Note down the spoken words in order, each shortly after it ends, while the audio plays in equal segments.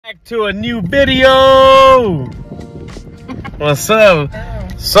Back to a new video. What's up?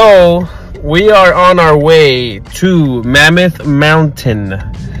 So we are on our way to Mammoth Mountain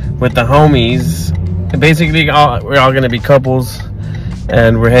with the homies. Basically, we're all gonna be couples,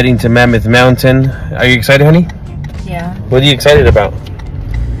 and we're heading to Mammoth Mountain. Are you excited, honey? Yeah. What are you excited about?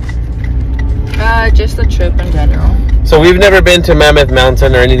 Just the trip in general. So we've never been to Mammoth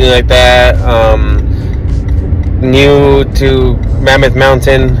Mountain or anything like that. New to Mammoth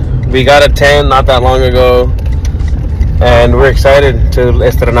Mountain. We got a tent not that long ago, and we're excited to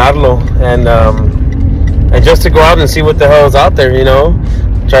estrenarlo and just to go out and see what the hell is out there, you know.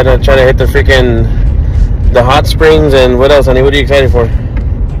 Try to hit the hot springs. And what else, honey? What are you excited for?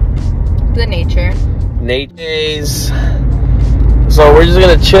 The nature. Days. So we're just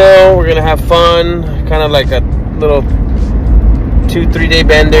gonna chill. We're gonna have fun, kind of like a little 2-3 day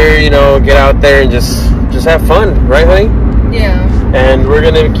bender, you know. Get out there and just have fun, right, honey? Yeah. And we're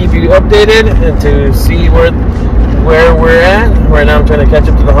gonna keep you updated and to see where we're at. Right now I'm trying to catch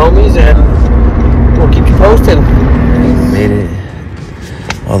up to the homies, and we'll keep you posted. Made it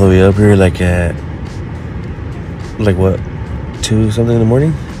all the way up here like at what, 2 something in the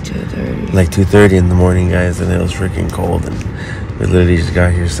morning? 2:30. Like 2:30 in the morning, guys, and it was freaking cold, and we literally just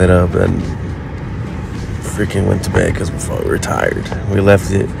got here, set up, and freaking went to bed because we were tired. We left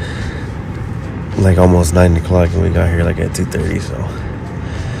it like almost 9 o'clock, and we got here like at 2:30, so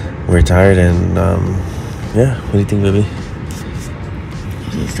we're tired. And yeah, what do you think, baby?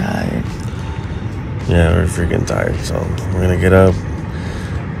 He's tired. Yeah, we're freaking tired, so we're gonna get up,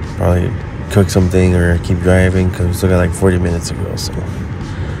 probably cook something or keep driving because we still got like 40 minutes to go, so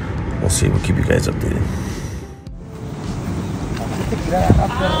we'll see. We'll keep you guys updated.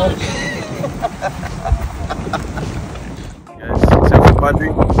 Guys, except for Padre,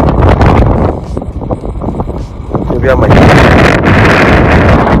 he'll be on my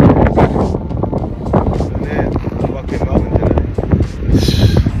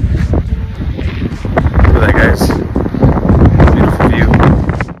look at that, guys. Beautiful view.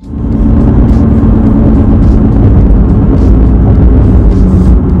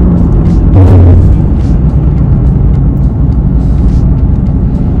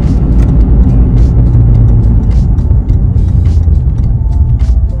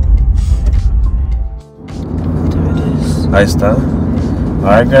 Ahí está.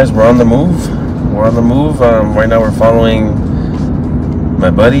 Alright, guys, we're on the move. Right now we're following my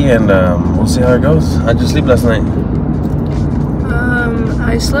buddy, and we'll see how it goes. How'd you sleep last night?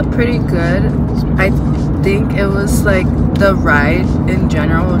 I slept pretty good. I think it was like the ride in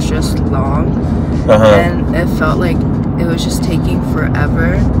general was just long, and it felt like it was just taking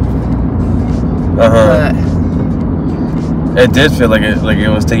forever. But it did feel like it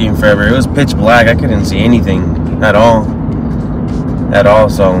was taking forever. It was pitch black. I couldn't see anything at all.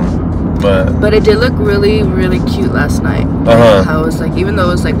 So, but it did look really, really cute last night. How it was like, even though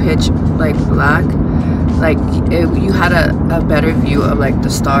it was like pitch like black, like you had a better view of like the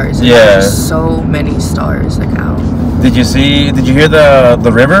stars. Yeah. So many stars. Like how. Did you hear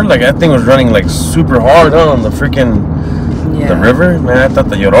the river? Like that thing was running like super hard on the freaking the river. Man, I thought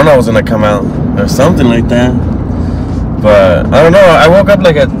the Llorona was gonna come out or something like that. But I don't know. I woke up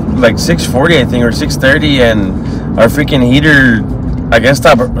like at 6:40, I think, or 6:30, and our freaking heater, I guess,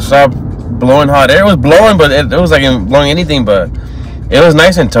 stopped blowing hot air. It was blowing, but it was like blowing anything. But it was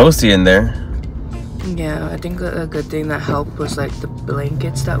nice and toasty in there. Yeah, I think a good thing that helped was like the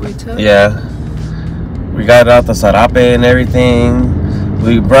blankets that we took. Yeah, we got out the sarape and everything.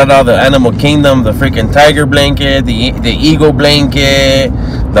 We brought out the animal kingdom, the freaking tiger blanket, the eagle blanket,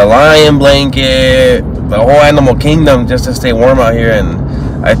 the lion blanket, the whole animal kingdom, just to stay warm out here. And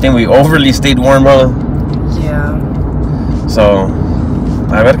I think we overly stayed warm, huh? Yeah. So,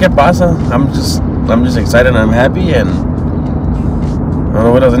 a ver qué pasa. I'm just excited and I'm happy, and I don't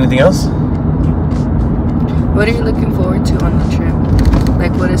know what else. Anything else? What are you looking forward to on the trip?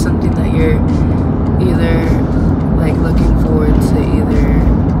 Like, what is something that you're either like looking forward to either?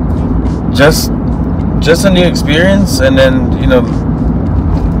 Just a new experience, and then, you know,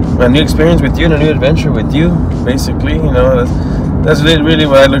 a new experience with you and a new adventure with you, basically. You know, that's really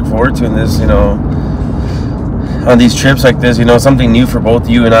what I look forward to in this, you know, on these trips like this. You know, something new for both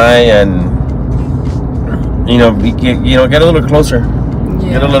you and I, and you know, get a little closer.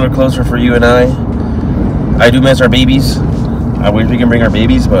 Yeah. Get a little closer for you and I do miss our babies. I wish we can bring our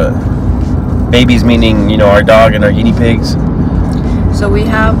babies, but babies meaning, you know, our dog and our guinea pigs. So we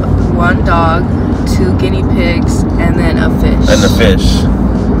have one dog, 2 guinea pigs, and then a fish. And a fish.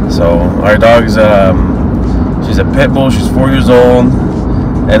 So our dog's she's a pit bull. She's 4 years old,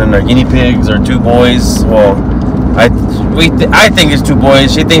 and then our guinea pigs are 2 boys. Well, I think it's two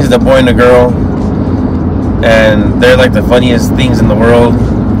boys. She thinks it's a boy and a girl, and they're like the funniest things in the world.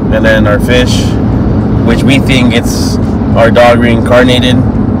 And then our fish, which we think it's our dog reincarnated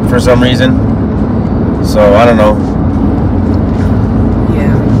for some reason. So I don't know.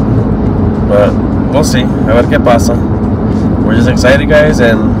 Yeah. But we'll see. A ver qué pasa. We're just excited, guys,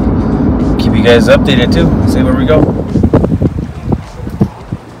 and keep you guys updated too. See where we go.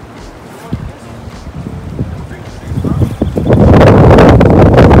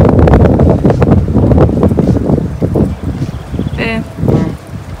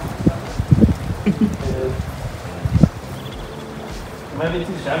 Might be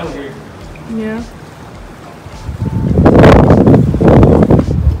too shallow here. Yeah.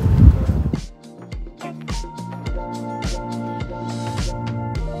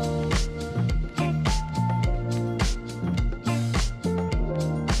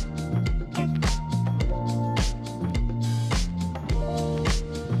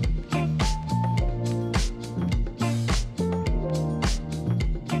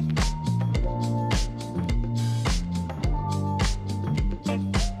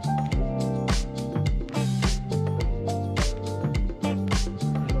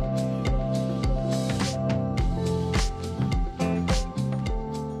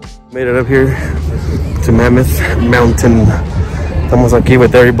 Made it up here to Mammoth Mountain. Estamos aquí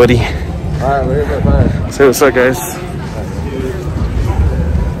with everybody. Alright, we're here by 5. Say what's up, guys.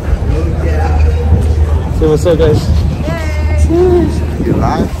 Say what's up, guys. You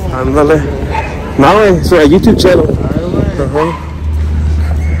live? Ándale. No, soy a YouTube channel.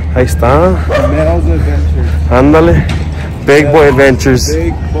 Ahí está. Mel's Adventures. Ándale. Big Boy Adventures.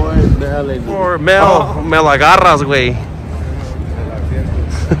 Big Boy Adventures. Or Mel. Mel agarras, güey.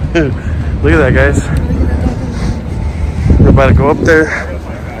 Look at that, guys. We're about to go up there.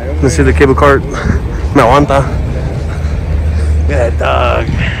 Let's see the cable cart. Me aguanta. Look at that dog.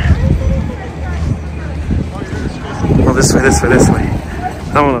 Oh, this way, this way, this way.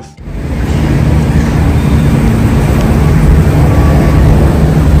 Vámonos.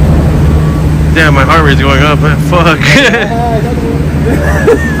 Damn, my heart rate's going up. Fuck.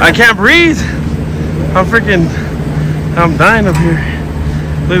 I can't breathe. I'm dying up here.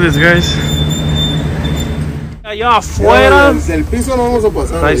 Look at this, guys. Allá afuera. El piso no vamos a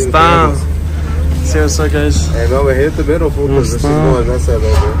pasar. Ahí está. See what's up, guys. Hey, no, we hit the middle, fool, because this is going that side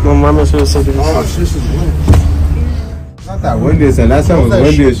over. No mames, see what's up, guys. Oh, shit is windy. Not that windy as the last time was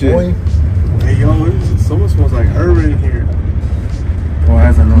windy as shit. Hey, yo, it almost smells like urban in here. Oh,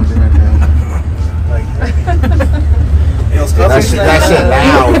 that's another thing right there. That shit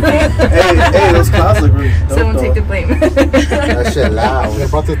loud. hey, those cars look really dope. Someone take the blame. That shit loud. We're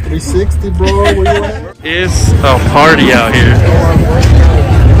about to 360, bro. Where you at? It's a party out here.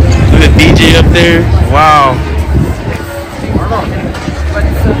 Look at the DJ up there. Wow.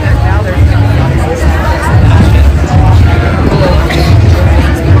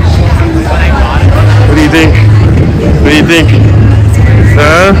 What do you think? What do you think?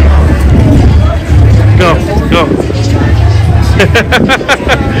 Huh? Go.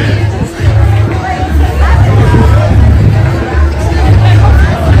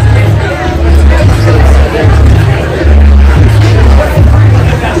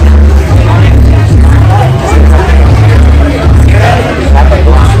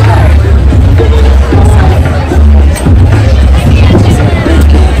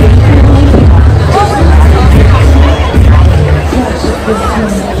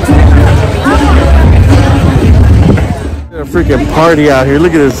 Freaking party out here.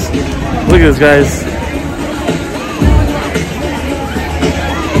 Look at this. Look at this, guys.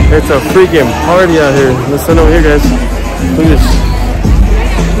 It's a freaking party out here. Let's send over here, guys. Look at this.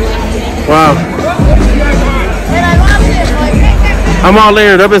 Wow. I'm all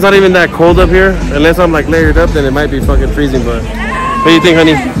layered up. It's not even that cold up here. Unless I'm like layered up, then it might be fucking freezing. But what do you think,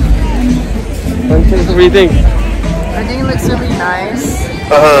 honey? What do you think? I think it looks really nice.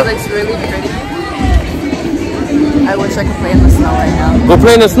 It looks really pretty. I wish I could play in the snow right now. Go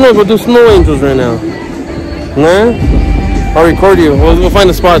play in the snow. Go do snow angels right now. Nah? I'll record you. We'll find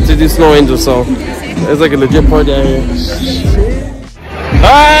a spot to do snow angels. So it's like a legit party out here.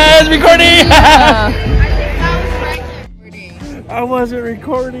 Ah, it's recording! I wasn't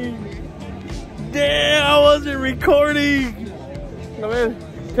recording. Damn, I wasn't recording. Come in.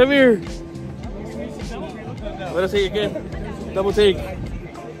 Come here. Let us see again. Double take.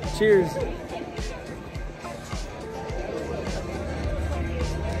 Cheers.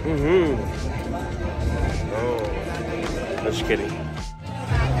 Oh, just kidding.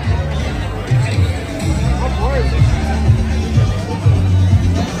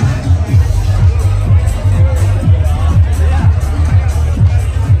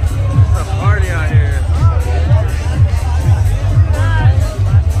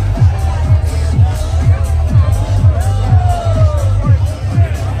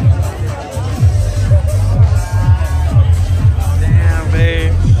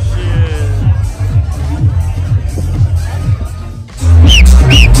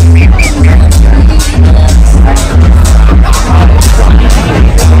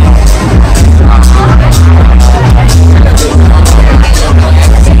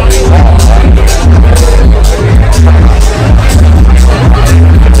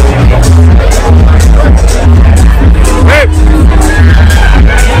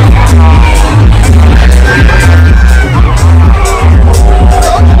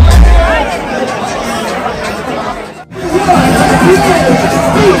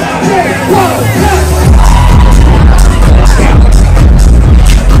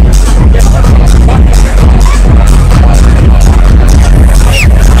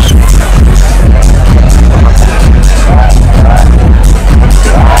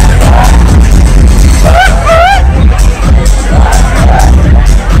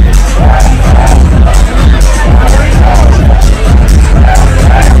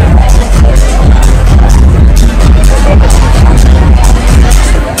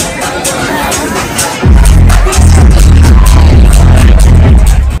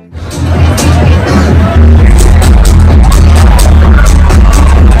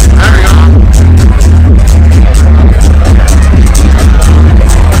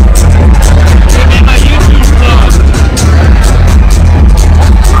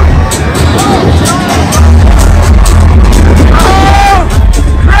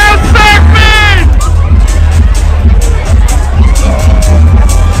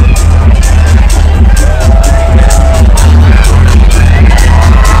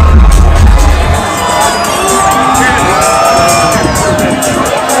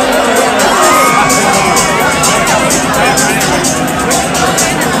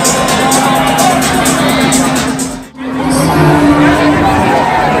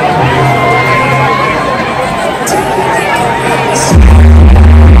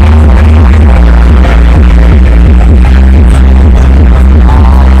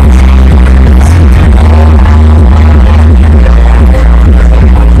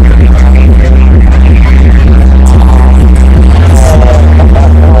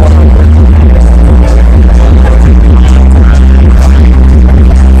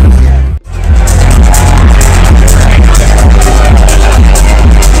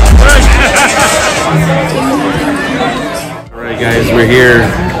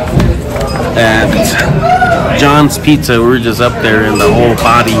 at John's Pizza. We were just up there in the whole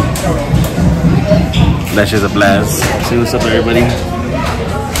body. That shit's a blast. Say what's up, everybody.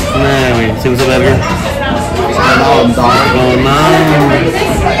 Anyway, say what's up, Edgar. Oh, nice.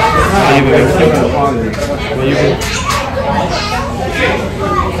 How you been?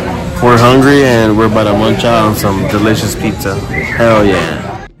 We're hungry and we're about to munch out on some delicious pizza. Hell yeah.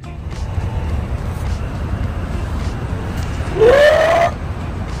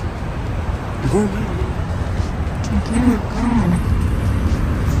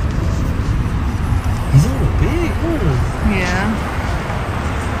 He's a little big, huh? Yeah.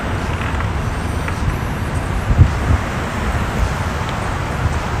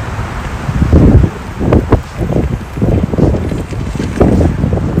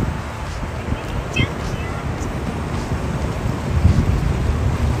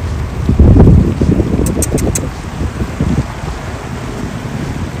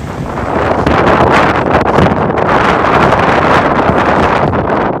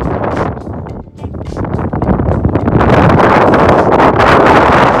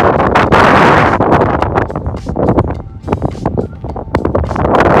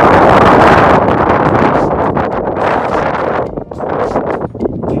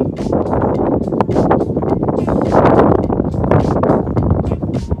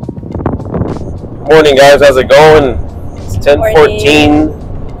 Morning, guys. How's it going? It's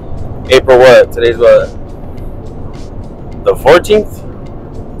 10:14. April what? Today's what? The 14th?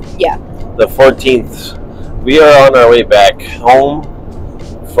 Yeah. The 14th. We are on our way back home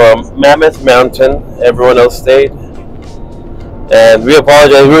from Mammoth Mountain. Everyone else stayed. And we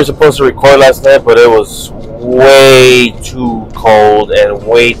apologize. We were supposed to record last night, but it was way too cold and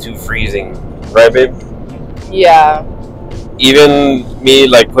way too freezing. Right, babe? Yeah. Even me,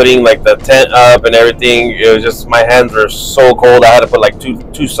 like, putting, like, the tent up and everything, it was just, my hands were so cold. I had to put, like,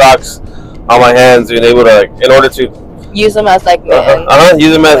 two socks on my hands to be able to, like, in order to Use them as like mittens.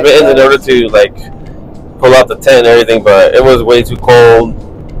 use them as Like mittens in those. order to, like, pull out the tent and everything, but it was way too cold,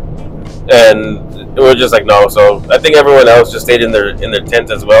 and it was just like, no. So I think everyone else just stayed in their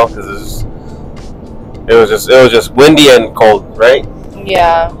tent as well, because it was just windy and cold, right?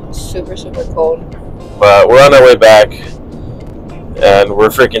 Yeah. Super, super cold. But we're on our way back. And we're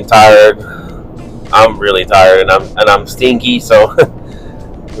freaking tired. I'm really tired, and I'm stinky, so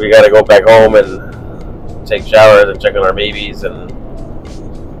we gotta go back home and take showers and check on our babies, and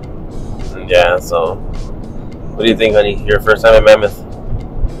yeah. So, what do you think, honey? Your first time at Mammoth?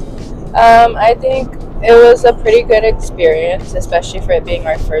 I think it was a pretty good experience, especially for it being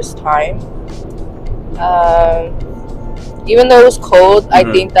our first time. Even though it was cold, I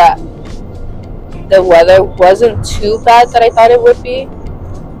think that the weather wasn't too bad that I thought it would be.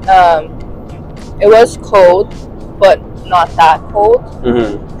 It was cold, but not that cold.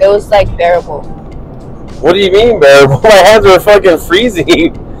 It was like bearable. What do you mean bearable? My hands were fucking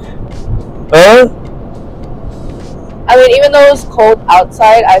freezing. Huh? I mean, even though it was cold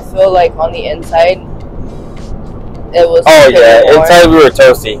outside, I feel like on the inside, it was. Oh yeah, warm. inside we were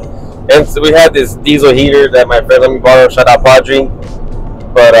toasty, and so we had this diesel heater that my friend let me borrow. Shout out Padre.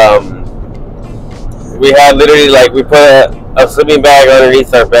 But we had literally, like, we put a sleeping bag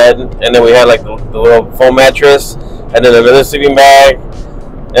underneath our bed, and then we had, like, the little foam mattress, and then another sleeping bag,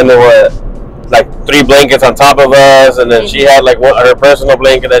 and then like 3 blankets on top of us, and then she had, like, her personal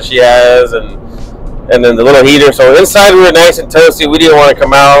blanket that she has, and then the little heater. So inside we were nice and toasty. We didn't want to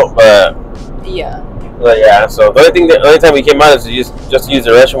come out, but yeah. So the only time we came out is just to use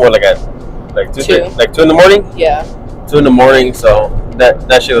the restroom, like 2 in the morning. Yeah. 2 in the morning. So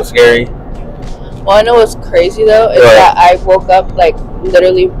that shit was scary. Well, I know what's crazy though is that I woke up like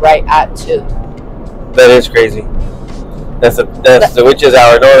literally right at 2. That is crazy. That's the witch's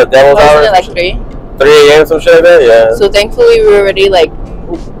hour, no, the devil's hour. Wasn't it like 3? 3 a.m. some shit like that, yeah. So thankfully we were already like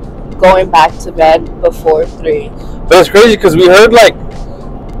going back to bed before 3. But it's crazy because we heard like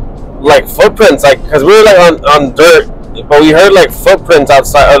footprints, like, because we were like on dirt, but we heard like footprints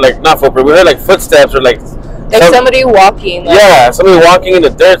outside, or like not footprints. We heard like footsteps or like somebody walking. Like, yeah, somebody walking in the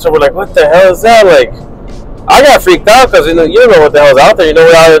dirt. So we're like, what the hell is that? Like, I got freaked out because you don't know what the hell's out there.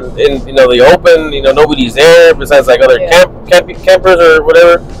 We're out in the open. Nobody's there besides like other campers or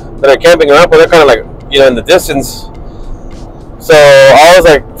whatever that are camping around, but they're kind of like in the distance. So I was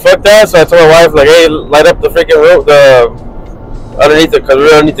like, fuck that. So I told my wife, like, hey, light up the freaking rope, underneath because we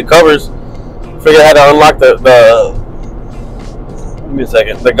were underneath the covers. Figured out how to unlock the give me a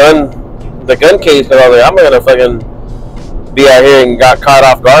second, the gun case, because I was like, I'm not gonna fucking be out here and got caught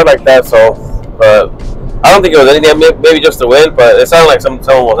off guard like that. So, but I don't think it was anything. Maybe just the wind, but it sounded like someone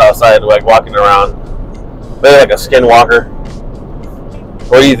was outside, like walking around, maybe like a skinwalker.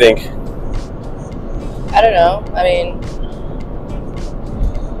 What do you think? I don't know. I mean,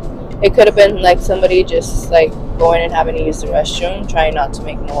 it could have been like somebody just like going and having to use the restroom, trying not to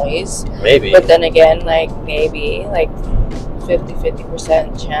make noise. Maybe. But then again, like maybe like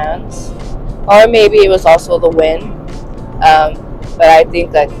 50% chance. Or maybe it was also the wind. But I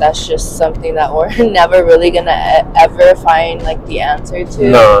think that that's just something that we're never really gonna ever find like the answer to.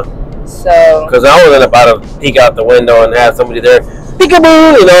 No. So. Because I wasn't about to peek out the window and have somebody there,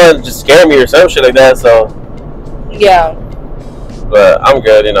 peekaboo, you know, and just scare me or some shit like that. So. Yeah. But I'm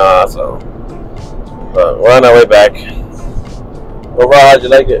good, you know. So. But we're on our way back. Overall, how'd you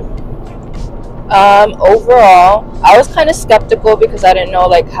like it? Overall, I was kind of skeptical because I didn't know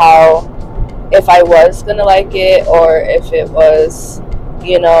like how, if I was gonna like it or if it was,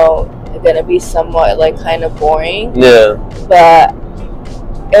 you know, gonna be somewhat like kind of boring. Yeah. But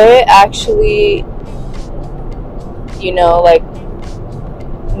it actually, you know, like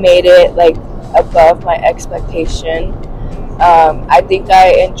made it like above my expectation. I think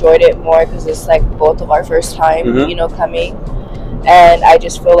I enjoyed it more because it's like both of our first time, mm-hmm. you know, coming. And I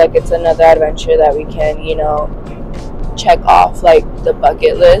just feel like it's another adventure that we can, you know, check off like the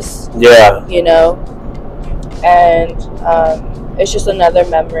bucket list. Yeah. You know, and it's just another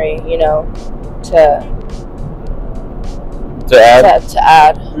memory, you know, to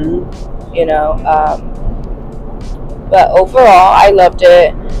add. Mm-hmm. You know, but overall, I loved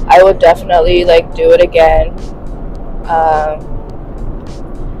it. I would definitely like do it again.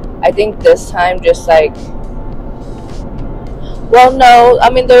 I think this time just like. Well, no. I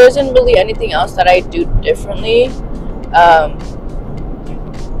mean, there isn't really anything else that I do differently.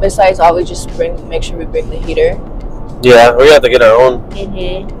 Besides always just make sure we bring the heater. Yeah, we have to get our own.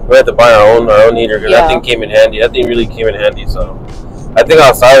 Mm-hmm. We have to buy our own heater because that thing came in handy. That thing really came in handy. So, I think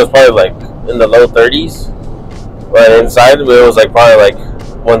outside it was probably like in the low 30s, but inside it was like probably like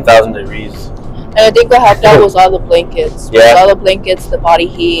 1,000 degrees. And I think what helped out was all the blankets. Yeah. All the blankets, the body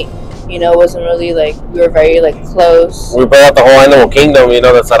heat. You know, it wasn't really like we were very like close. We brought out the whole animal kingdom. You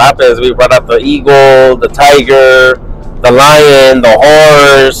know, the sarapes. We brought out the eagle, the tiger, the lion, the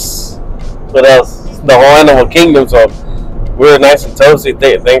horse. What else? The whole animal kingdom. So we were nice and toasty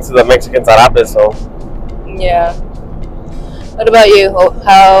thanks to the Mexican sarapes. So yeah. What about you?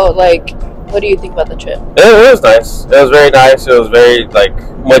 How like? What do you think about the trip? It was nice. It was very nice. It was very like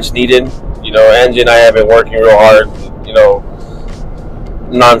much needed. You know, Angie and I have been working real hard. You know.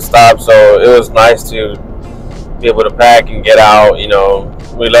 Non-stop, so it was nice to be able to pack and get out. You know,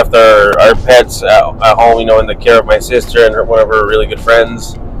 we left our pets at home, you know, in the care of my sister and one of her really good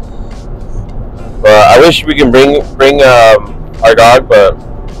friends. But I wish we can bring our dog, but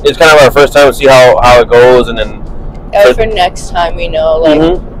it's kind of our first time to see how it goes, and then for next time we know like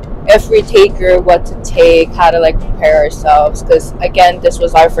mm-hmm. if we take her, what to take, how to like prepare ourselves, because again this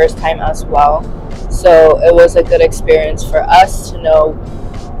was our first time as well, so it was a good experience for us to know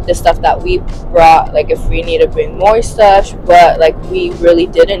the stuff that we brought, like if we need to bring more stuff, but like we really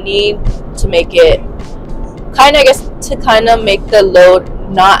didn't need to make it kind of, I guess, to kind of make the load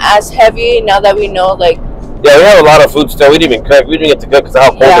not as heavy now that we know like. Yeah, we have a lot of food still. We didn't even cook. We didn't get to cook because of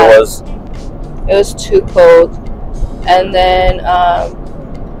how cold it was. It was too cold. And then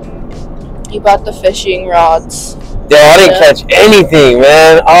you bought the fishing rods. Yeah, I didn't catch anything,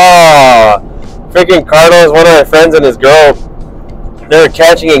 man. Oh, freaking Carlos, one of my friends and his girl, they were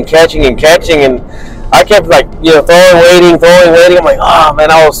catching, and I kept like, you know, throwing, waiting. I'm like, oh man,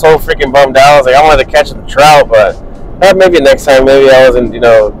 I was so freaking bummed out. I was like, I wanted to catch the trout, but maybe next time. Maybe I wasn't, you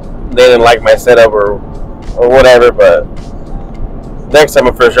know, they didn't like my setup or whatever. But next time,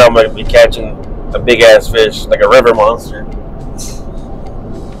 I'm for sure I'm gonna be catching a big ass fish, like a river monster.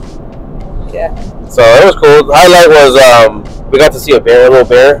 Yeah. So it was cool. The highlight was we got to see a little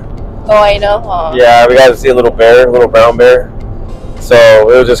bear. Oh, I know, huh? Yeah, we got to see a little brown bear. So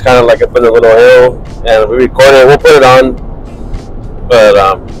it was just kind of like up in the little hill, and we recorded it. We'll put it on. But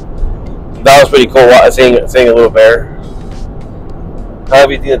that was pretty cool, seeing a little bear. How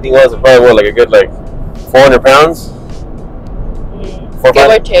heavy do you think the thing was? It probably was like a good 400 pounds.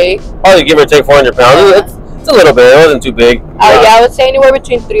 Give or take. Probably give or take 400 pounds. It's a little bit. It wasn't too big. Yeah, I would say anywhere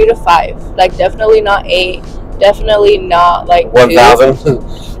between 3 to 5. Like definitely not 8. Definitely not like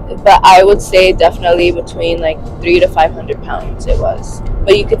 1,000. But I would say definitely between like 300 to 500 pounds it was.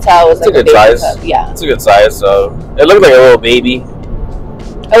 But you could tell it was it's like a good size. Cup. Yeah, it's a good size. So it looked like a little baby.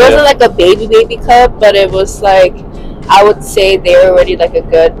 It wasn't like a baby cup, but it was like, I would say they were already like a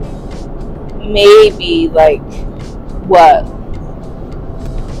good, maybe like what,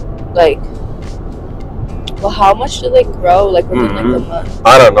 like, well, how much do they grow like within like a month?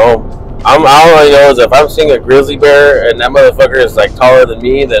 I don't know. All I know is if I'm seeing a grizzly bear and that motherfucker is like taller than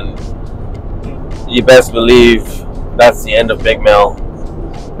me, then you best believe that's the end of Big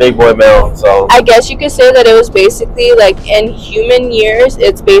Boy Mel. So I guess you could say that it was basically like in human years,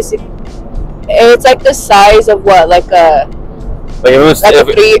 it's like the size of what, like a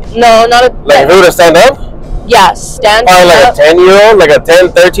three? No, not a. Like if it would have stand up. Yeah, stand up. Like a 10-year-old, like a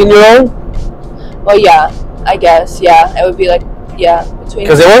 13-year-old. Well, yeah, I guess. Yeah, it would be like between.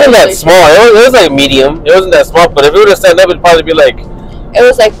 Because it wasn't that small. It was like medium. It wasn't that small. But if it would have stand up, it'd probably be like. It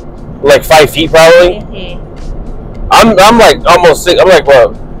was like 5 feet probably. Mm-hmm. I'm like almost 6. I'm like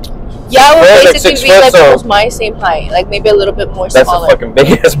what? Yeah, it would basically like 6 be foot, like so almost my same height, like maybe a little bit more smaller. That's a fucking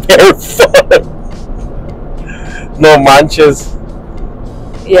big ass bear foot. No manches.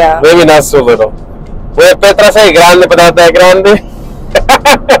 Yeah. Maybe not so little. Petra say grande, but not that grande.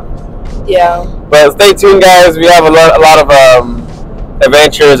 Yeah. But stay tuned, guys. We have a lot of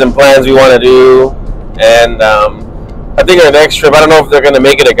adventures and plans we want to do, and I think our next trip, I don't know if they're gonna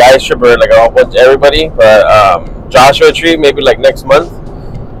make it a guys trip or like a whole bunch of everybody, but Joshua trip maybe like next month.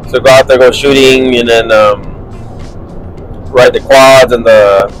 So go out there, go shooting, and then ride the quads and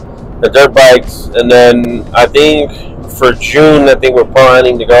the dirt bikes, and then I think for June, I think we're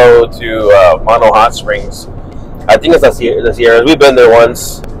planning to go to Mono Hot Springs. I think it's the Sierras. We've been there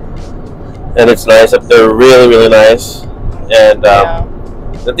once, and it's nice up there, really, really nice. And I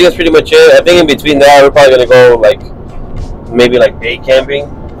think that's pretty much it. I think in between that, we're probably gonna go like maybe like day camping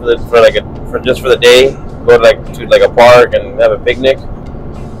for just for the day. Go to like a park and have a picnic.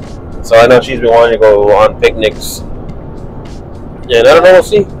 So I know she's been wanting to go on picnics, and I don't know, we'll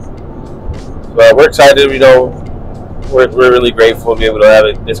see. But we're excited. We're really grateful to be able to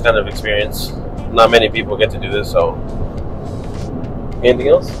have this kind of experience. Not many people get to do this. So, anything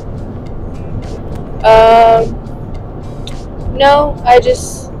else? No. I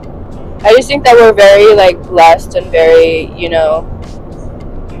just think that we're very like blessed and very,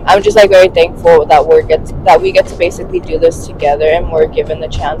 I'm just like very thankful that we get to basically do this together, and we're given the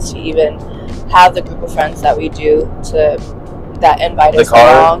chance to even have the group of friends that we do that invite us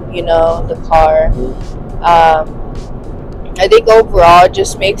along. The car. Mm-hmm. I think overall it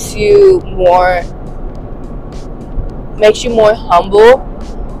just makes you more humble,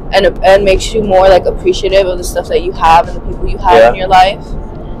 and makes you more like appreciative of the stuff that you have and the people you have in your life.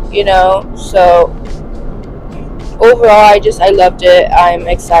 So overall, I loved it. I'm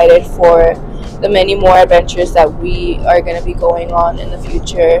excited for the many more adventures that we are going to be going on in the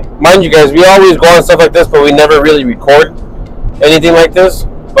future. Mind you guys, we always go on stuff like this, but we never really record anything like this.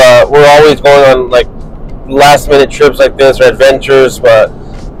 But we're always going on like last minute trips like this or adventures. But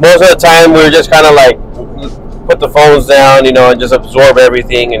most of the time, we're just kind of like put the phones down, and just absorb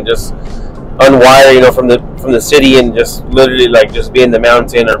everything and just unwire, from the city, and just literally like just be in the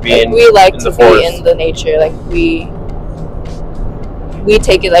mountain or be in the forest. We like to be in the nature. Like we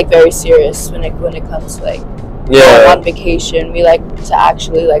take it like very serious when it comes to like going on vacation. We like to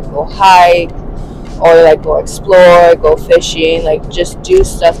actually like go hike or like go explore, go fishing, like just do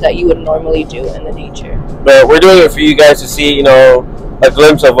stuff that you would normally do in the nature. But we're doing it for you guys to see, a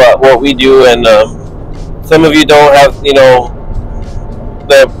glimpse of what we do, and some of you don't have,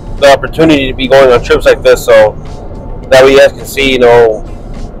 the opportunity to be going on trips like this, so that way you guys can see,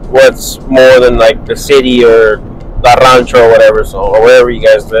 what's more than like the city or the rancho or whatever, or wherever you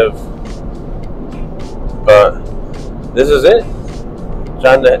guys live. But this is it.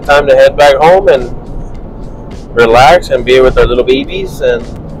 Time to head back home and relax and be with our little babies, and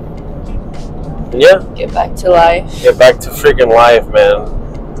get back to life. Get back to freaking life, man.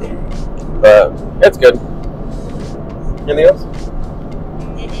 But it's good. Anything else?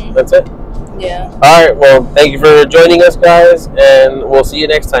 Mm-hmm. That's it? Yeah. Alright, well, thank you for joining us, guys, and we'll see you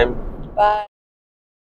next time. Bye.